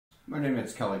My name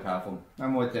is Kelly Paffel.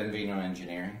 I'm with Inveno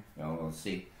Engineering,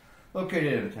 LLC,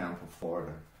 located in Tampa,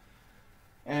 Florida.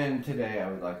 And today I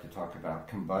would like to talk about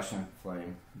combustion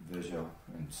flame visual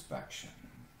inspection.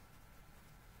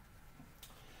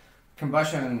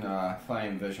 Combustion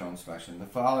flame visual inspection. The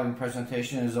following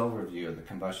presentation is an overview of the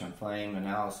combustion flame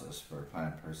analysis for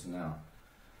plant personnel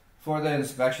for the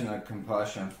inspection of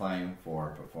combustion flame for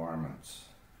performance.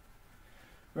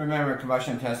 Remember,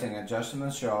 combustion testing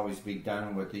adjustments should always be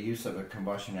done with the use of a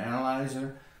combustion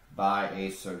analyzer by a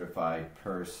certified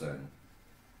person.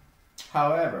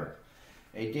 However,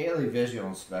 a daily visual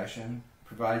inspection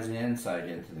provides an insight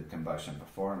into the combustion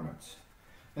performance,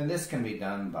 and this can be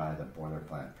done by the boiler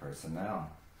plant personnel.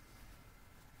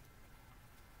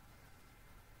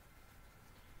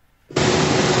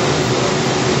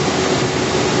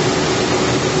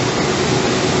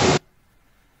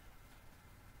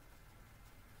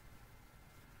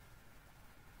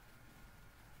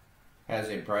 Has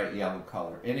a bright yellow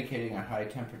color, indicating a high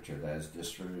temperature that is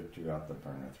distributed throughout the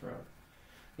burner throat.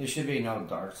 There should be no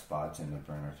dark spots in the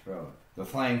burner throat. The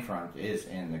flame front is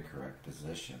in the correct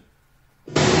position.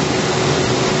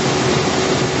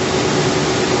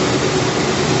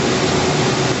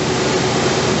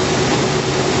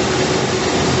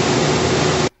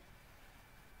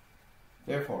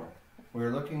 Therefore,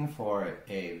 we're looking for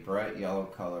a bright yellow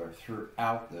color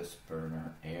throughout this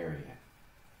burner area.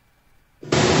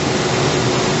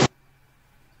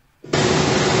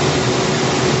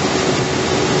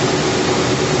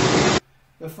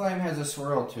 The flame has a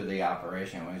swirl to the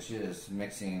operation, which is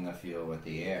mixing the fuel with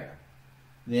the air.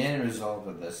 The end result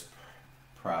of this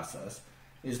process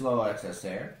is low excess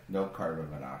air, no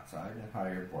carbon monoxide, and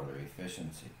higher boiler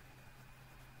efficiency.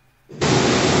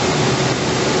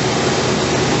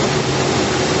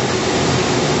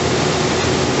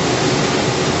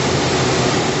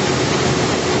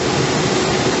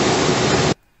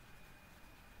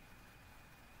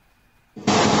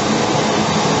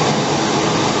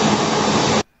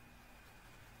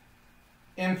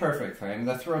 Imperfect flame.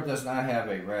 The throat does not have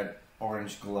a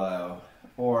red-orange glow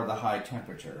or the high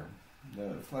temperature.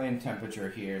 The flame temperature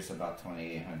here is about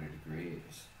 2800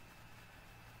 degrees.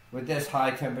 With this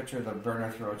high temperature, the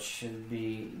burner throat should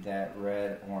be that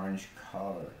red-orange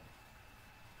color.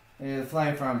 The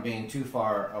flame front being too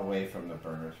far away from the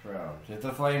burner throat. If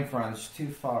the flame front's too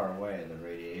far away, the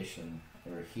radiation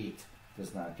or heat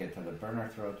does not get to the burner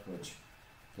throat, which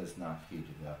does not heat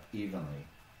it up evenly.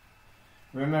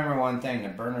 Remember one thing, the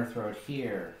burner throat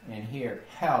here and here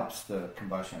helps the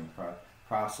combustion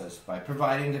process by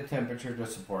providing the temperature to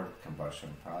support the combustion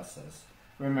process.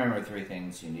 Remember three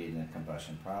things you need in the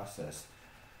combustion process: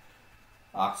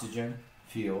 oxygen,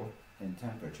 fuel, and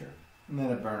temperature. And then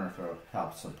the burner throat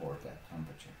helps support that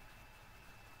temperature.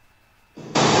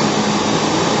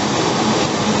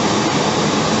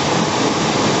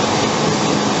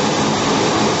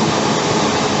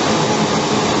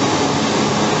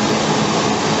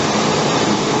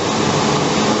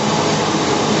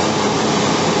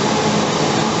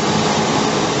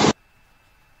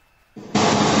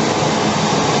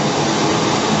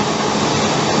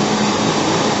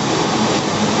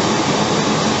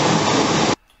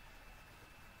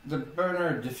 The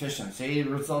burner deficiency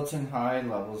results in high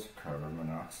levels of carbon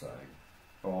monoxide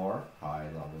or high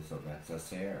levels of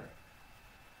excess air.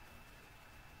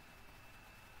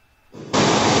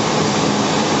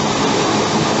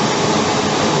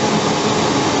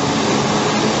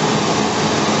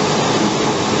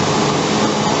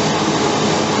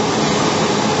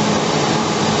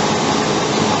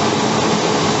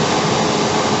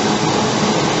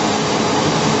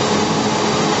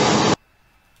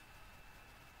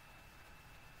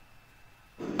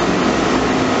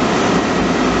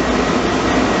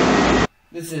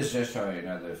 This is just showing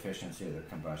another efficiency of the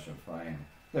combustion flame.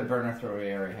 The burner throat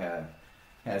area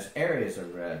has areas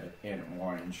of red and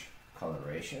orange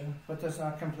coloration, but does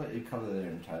not completely color the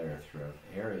entire throat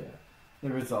area.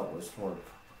 The result was for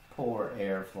poor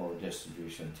airflow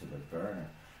distribution to the burner,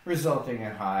 resulting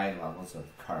in high levels of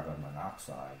carbon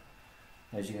monoxide.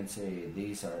 As you can see,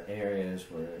 these are areas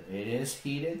where it is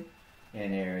heated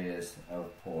and areas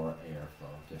of poor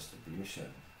airflow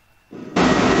distribution.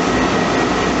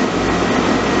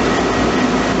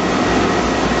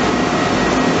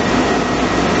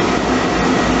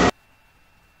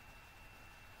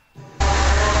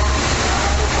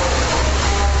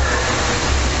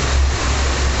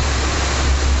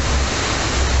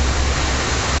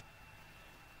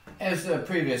 As the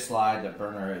previous slide, the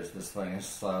burner is displaying a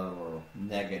slow or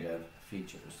negative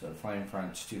features. The flame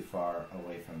front's too far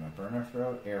away from the burner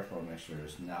throat. Airflow mixture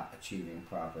is not achieving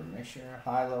proper mixture.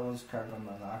 High levels of carbon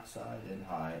monoxide and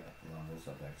high levels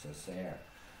of excess air.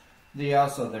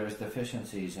 There's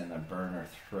deficiencies in the burner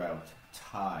throat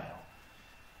tile,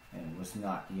 and it was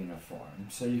not uniform.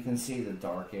 So you can see the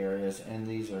dark areas, and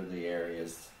these are the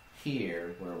areas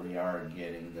here where we are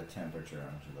getting the temperature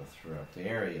onto the throat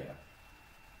area.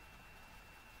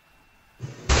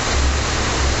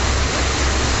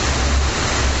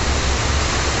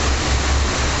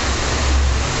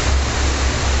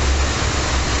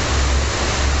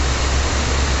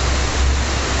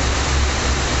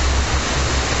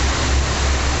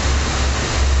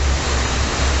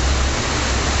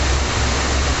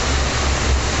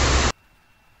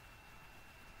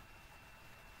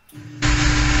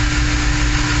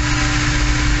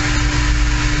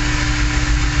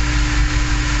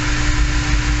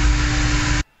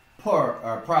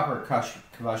 Proper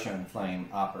combustion flame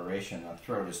operation, the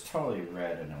throat is totally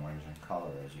red and orange in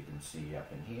color, as you can see up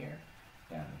in here,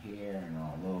 down here, and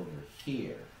all over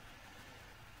here.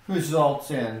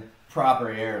 Results in proper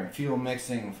air and fuel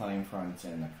mixing, flame fronts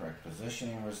in the correct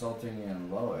positioning, resulting in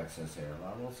low excess air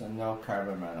levels and no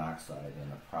carbon monoxide in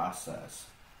the process.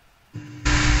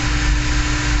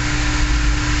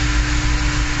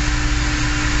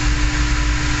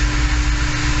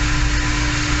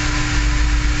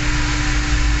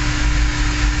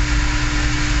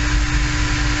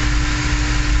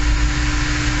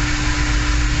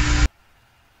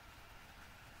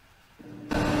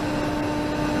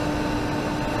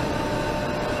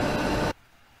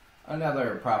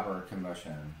 Another proper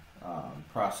combustion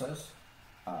process.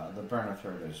 The burner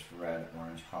throat is red,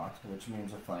 orange, hot, which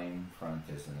means the flame front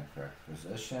is in the correct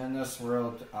position. This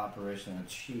will operation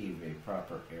achieve a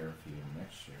proper air-fuel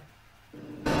mixture.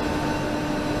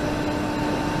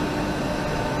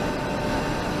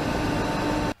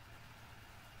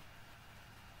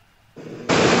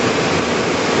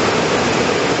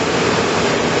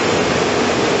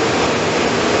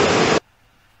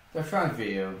 The front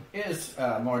view is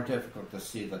more difficult to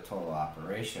see the total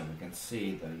operation. We can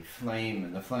see the flame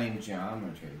and the flame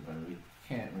geometry, but we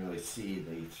can't really see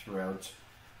the throat,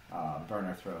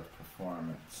 burner throat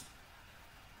performance.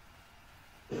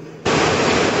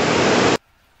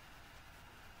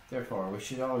 Therefore, we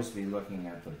should always be looking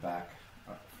at the back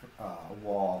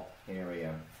wall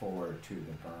area forward to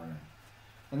the burner.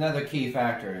 Another key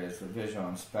factor is the visual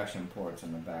inspection ports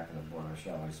in the back of the boiler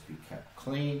shall always be kept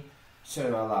clean, so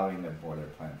allowing the boiler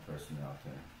plant personnel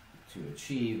to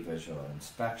achieve visual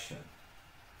inspection.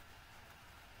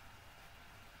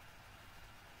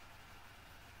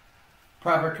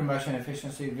 Proper combustion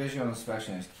efficiency. Visual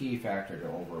inspection is a key factor to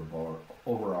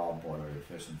overall boiler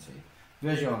efficiency.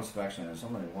 Visual inspection is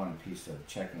only one piece of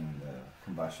checking the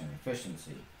combustion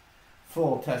efficiency.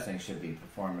 Full testing should be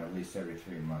performed at least every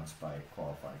 3 months by a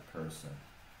qualified person.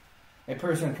 A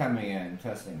person coming in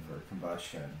testing for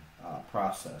combustion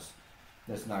process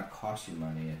does not cost you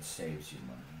money, it saves you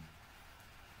money.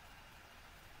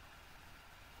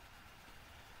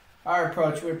 Our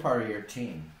approach, we're part of your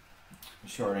team.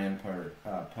 Short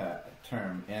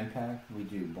term impact, we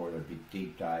do boiler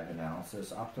deep dive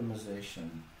analysis, optimization,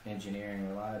 engineering,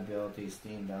 reliability,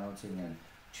 steam balancing, and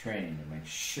training to make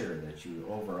sure that you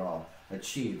overall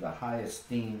achieve the highest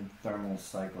steam thermal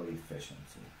cycle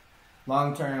efficiency.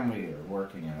 Long term, we are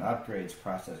working on upgrades,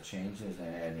 process changes,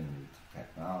 and adding new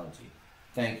technology.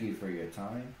 Thank you for your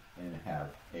time, and have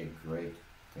a great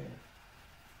day.